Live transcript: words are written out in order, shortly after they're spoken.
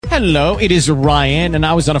Hello, it is Ryan, and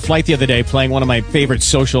I was on a flight the other day playing one of my favorite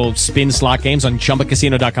social spin slot games on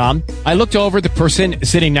ChumbaCasino.com. I looked over at the person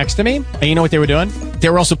sitting next to me, and you know what they were doing? They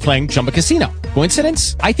were also playing Chumba Casino.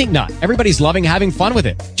 Coincidence? I think not. Everybody's loving having fun with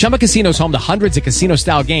it. Chumba Casino is home to hundreds of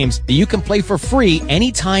casino-style games that you can play for free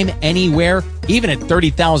anytime, anywhere, even at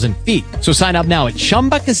 30,000 feet. So sign up now at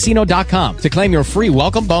ChumbaCasino.com to claim your free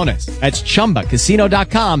welcome bonus. That's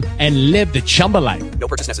ChumbaCasino.com and live the Chumba life. No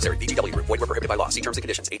purchase necessary. VGW. Void where prohibited by law. See terms and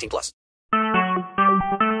conditions. 18+.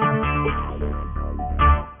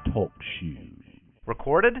 Talk shoes.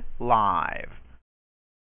 Recorded live.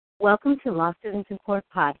 Welcome to Law Students in Court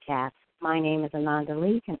podcast. My name is Ananda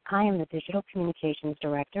Leek, and I am the Digital Communications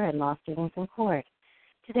Director at Law Students in Court.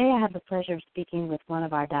 Today I have the pleasure of speaking with one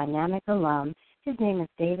of our dynamic alums. His name is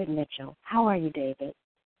David Mitchell. How are you, David?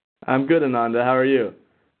 I'm good, Ananda. How are you?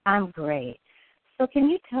 I'm great. So can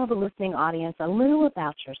you tell the listening audience a little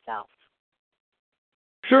about yourself?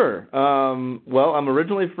 Sure. Well, I'm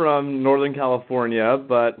originally from Northern California,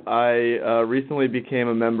 but I recently became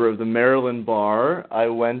a member of the Maryland Bar. I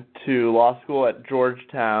went to law school at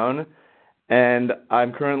Georgetown, and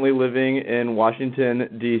I'm currently living in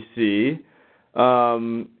Washington, D.C.,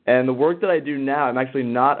 and the work that I do now, I'm actually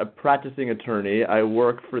not a practicing attorney. I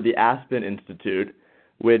work for the Aspen Institute,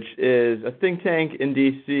 which is a think tank in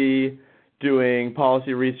D.C. doing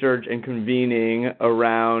policy research and convening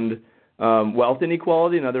around wealth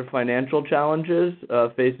inequality and other financial challenges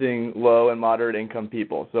facing low and moderate income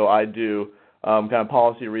people. So I do kind of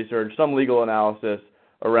policy research, some legal analysis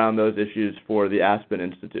around those issues for the Aspen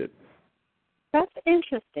Institute. That's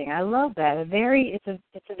interesting. I love that. It's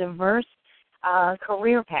a diverse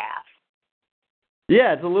career path.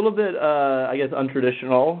 Yeah, it's a little bit, I guess,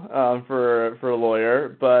 untraditional for a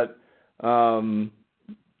lawyer, but I'm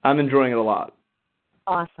enjoying it a lot.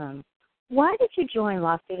 Awesome. Why did you join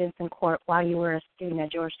Law Students in Court while you were a student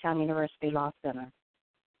at Georgetown University Law Center?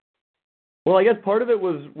 Well, I guess part of it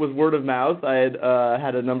was word of mouth. I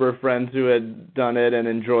had a number of friends who had done it and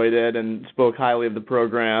enjoyed it and spoke highly of the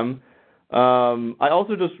program. I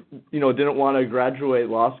also just, didn't want to graduate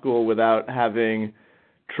law school without having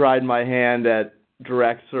tried my hand at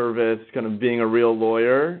direct service, kind of being a real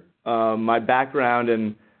lawyer. My background,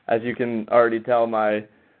 and as you can already tell, my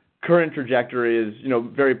current trajectory is,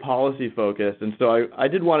 very policy focused, and so I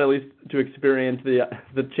did want at least to experience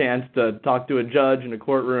the chance to talk to a judge in a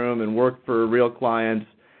courtroom and work for real clients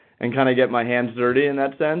and kind of get my hands dirty in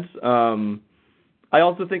that sense. I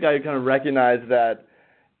also think I kind of recognize that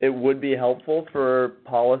it would be helpful for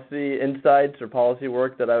policy insights or policy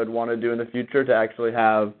work that I would want to do in the future to actually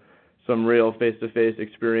have some real face-to-face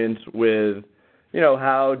experience with,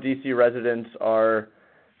 how D.C. residents are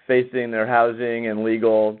facing their housing and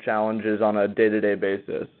legal challenges on a day-to-day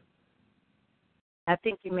basis. I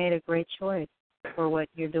think you made a great choice for what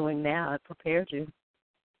you're doing now. It prepared you.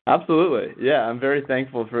 Absolutely. Yeah, I'm very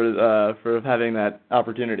thankful for having that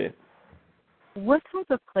opportunity. What type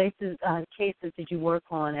of cases did you work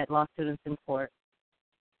on at Law Students in Court?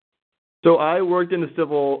 So I worked on the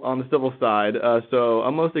civil side, so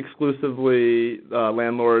almost exclusively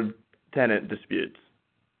landlord-tenant disputes.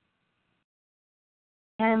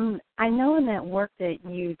 And I know in that work that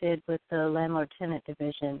you did with the landlord-tenant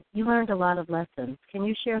division, you learned a lot of lessons. Can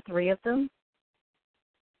you share 3 of them?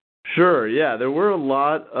 Sure. Yeah, there were a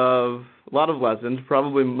lot of lessons,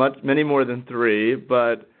 probably many more than 3,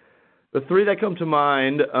 but the 3 that come to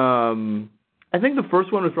mind, I think the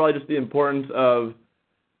first one was probably just the importance of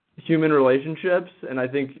human relationships, and I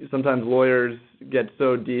think sometimes lawyers get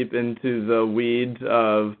so deep into the weeds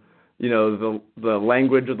of the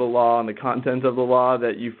language of the law and the content of the law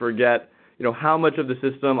that you forget, how much of the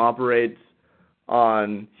system operates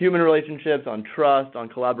on human relationships, on trust, on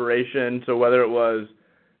collaboration. So whether it was,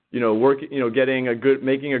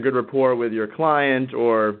 making a good rapport with your client,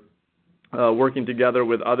 or working together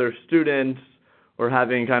with other students, or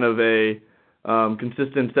having kind of a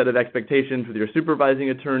consistent set of expectations with your supervising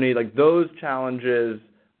attorney, like those challenges,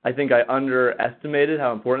 I think I underestimated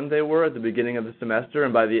how important they were at the beginning of the semester,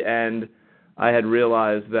 and by the end, I had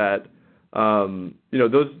realized that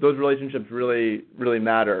those relationships really, really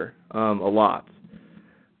matter a lot.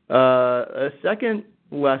 A second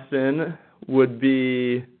lesson would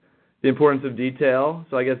be the importance of detail.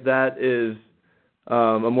 So I guess that is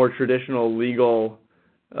a more traditional legal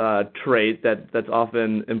trait that's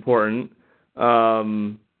often important.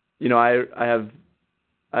 I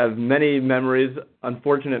have many memories,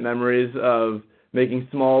 unfortunate memories, of making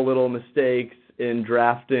small little mistakes in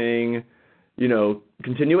drafting,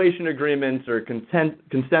 continuation agreements or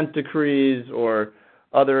consent decrees or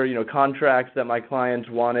other, contracts that my clients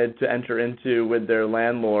wanted to enter into with their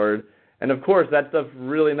landlord. And of course, that stuff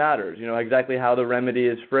really matters, exactly how the remedy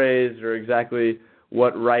is phrased or exactly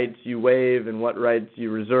what rights you waive and what rights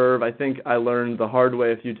you reserve. I think I learned the hard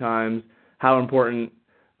way a few times how important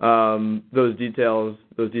those details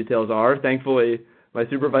are. Thankfully, my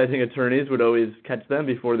supervising attorneys would always catch them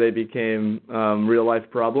before they became real-life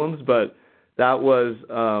problems, but that was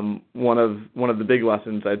one of the big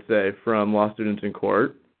lessons, I'd say, from law students in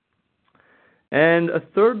court. And a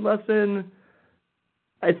third lesson,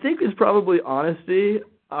 I think, is probably honesty.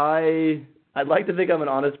 I'd like to think I'm an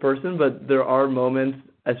honest person, but there are moments,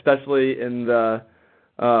 especially in the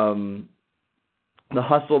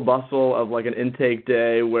hustle bustle of like an intake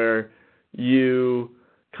day, where you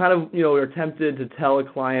kind of are tempted to tell a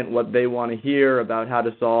client what they want to hear about how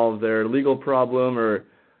to solve their legal problem, or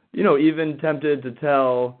even tempted to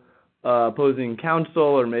tell opposing counsel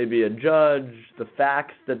or maybe a judge the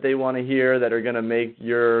facts that they want to hear that are going to make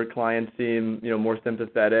your client seem more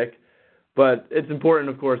sympathetic. But it's important,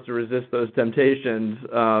 of course, to resist those temptations,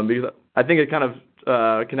 because I think it kind of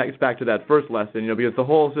connects back to that first lesson, because the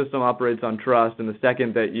whole system operates on trust, and the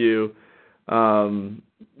second that you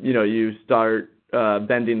start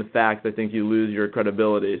bending the facts, I think you lose your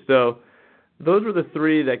credibility. So those were the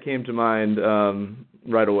three that came to mind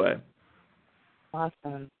right away.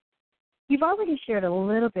 Awesome. You've already shared a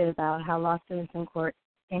little bit about how Law Students in Court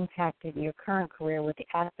impacted your current career with the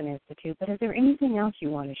Aspen Institute, but is there anything else you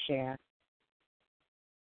want to share?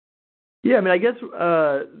 Yeah, I guess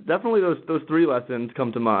definitely those three lessons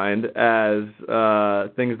come to mind as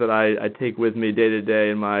things that I take with me day to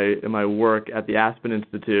day in my work at the Aspen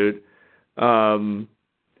Institute. I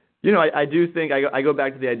do think I go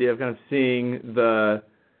back to the idea of kind of seeing the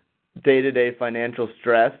day-to-day financial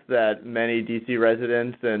stress that many D.C.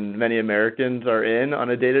 residents and many Americans are in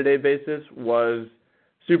on a day-to-day basis was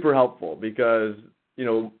super helpful, because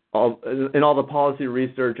in all the policy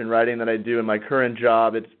research and writing that I do in my current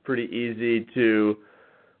job, it's pretty easy to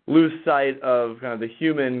lose sight of kind of the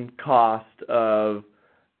human cost of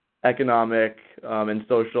economic and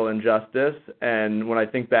social injustice. And when I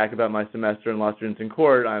think back about my semester in Law Students in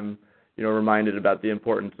Court, I'm reminded about the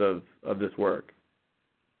importance of this work.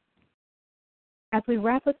 As we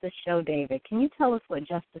wrap up the show, David, can you tell us what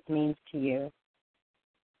justice means to you?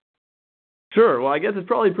 Sure. Well, I guess it's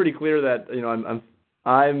probably pretty clear that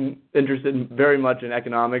I'm interested very much in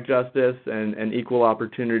economic justice and equal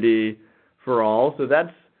opportunity for all. So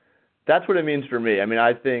that's what it means for me.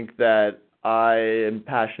 I think that I am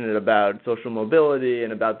passionate about social mobility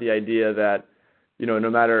and about the idea that no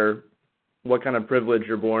matter what kind of privilege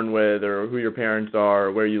you're born with or who your parents are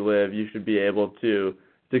or where you live, you should be able to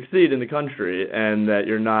succeed in the country, and that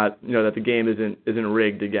you're not, that the game isn't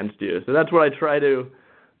rigged against you. So that's what I try to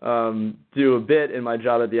do a bit in my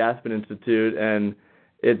job at the Aspen Institute, and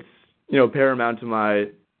it's paramount to my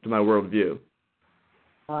worldview.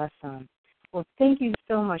 Awesome. Well, thank you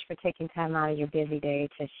so much for taking time out of your busy day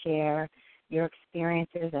to share your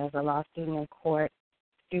experiences as a law student in court,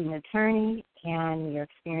 student attorney, and your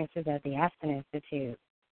experiences at the Aspen Institute.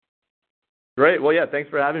 Great. Well, yeah, thanks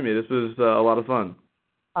for having me. This was a lot of fun.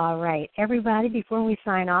 All right. Everybody, before we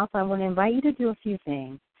sign off, I want to invite you to do a few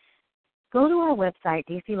things. Go to our website,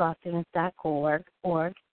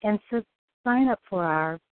 dclawstudents.org, and sign up for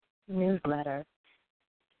our newsletter.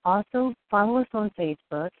 Also, follow us on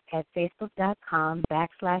Facebook at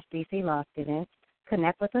facebook.com/DC Law Students.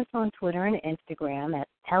 Connect with us on Twitter and Instagram at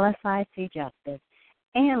LSIC Justice.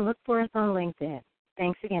 And look for us on LinkedIn.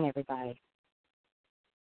 Thanks again, everybody.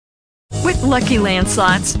 With Lucky Land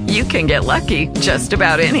Slots, you can get lucky just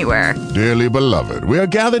about anywhere. Dearly beloved, we are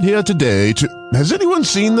gathered here today to... Has anyone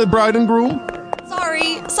seen the bride and groom?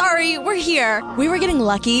 Sorry, we're here. We were getting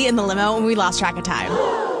lucky in the limo and we lost track of time.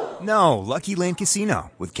 No, Lucky Land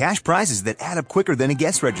Casino, with cash prizes that add up quicker than a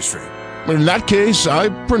guest registry. In that case, I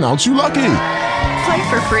pronounce you lucky. Play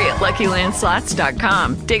for free at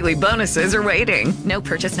LuckyLandSlots.com. Daily bonuses are waiting. No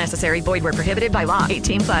purchase necessary. Void where prohibited by law.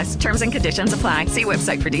 18+. Terms and conditions apply. See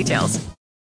website for details.